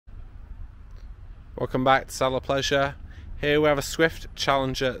Welcome back to Saddle Pleasure. Here we have a Swift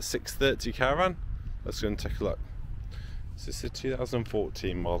Challenger 630 caravan. Let's go and take a look. So this is a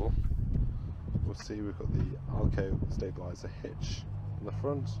 2014 model. We'll see we've got the Alco stabiliser hitch on the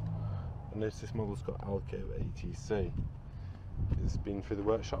front. And notice this model's got Alco ATC. It's been through the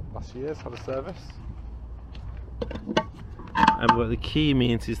workshop last year, it's had a service. And what the key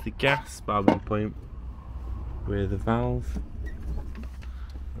means is the gas balancing point with the valve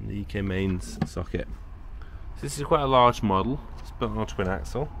and the UK mains socket. So this is quite a large model. It's built on a twin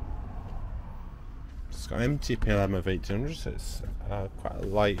axle. It's got MTPLM of 1800, so it's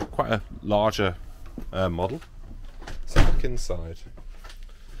quite a larger model. Let's have a look inside.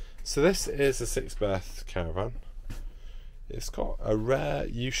 So this is a 6-berth caravan. It's got a rare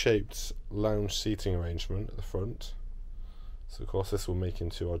U-shaped lounge seating arrangement at the front. So of course this will make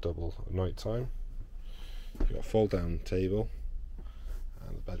into our double at night time. You've got a fold down table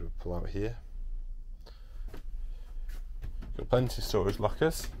and the bed will pull out here. You've got plenty of storage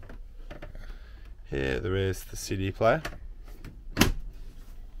lockers. Here there is the CD player.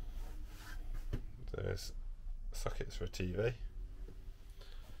 There's sockets for a TV.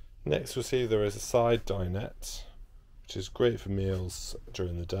 Next we'll see there is a side dinette, which is great for meals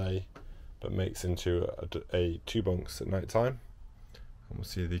during the day, but makes into a 2 bunks at night time. And we'll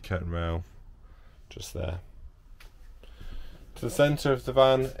see the curtain rail just there. To the centre of the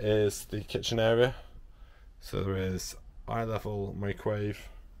van is the kitchen area. So there is eye level microwave,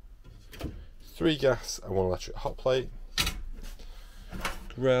 3 gas and 1 electric hot plate,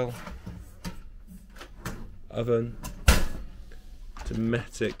 grill, oven,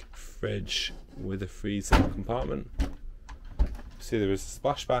 Dometic fridge with a freezer compartment. See there is a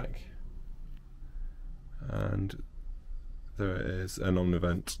splashback and there is an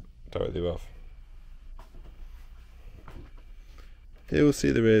Omnivent directly above. Here we'll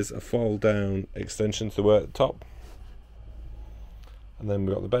see there is a fold down extension to the work at the top, and then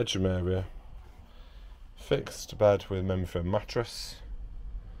we've got the bedroom area, fixed bed with memory foam mattress,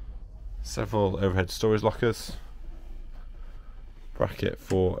 several overhead storage lockers, bracket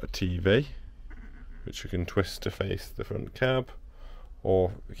for a TV which we can twist to face the front cab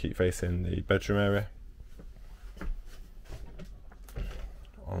or keep facing the bedroom area.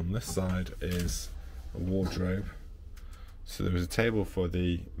 On this side is a wardrobe. So there was a table for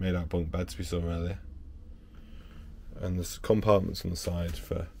the made out bunk beds we saw earlier, and there's compartments on the side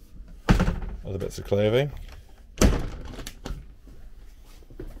for other bits of clothing.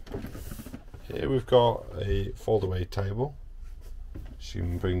 Here we've got a fold away table which you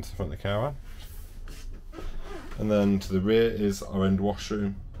can bring to the front of the caravan, and then to the rear is our end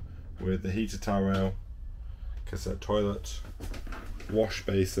washroom with the heated towel rail, cassette toilet, wash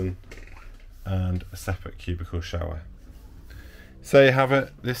basin and a separate cubicle shower. So there you have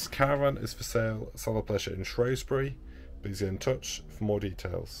it. This caravan is for sale at Saddle Pleasure in Shrewsbury. Please get in touch for more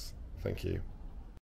details. Thank you.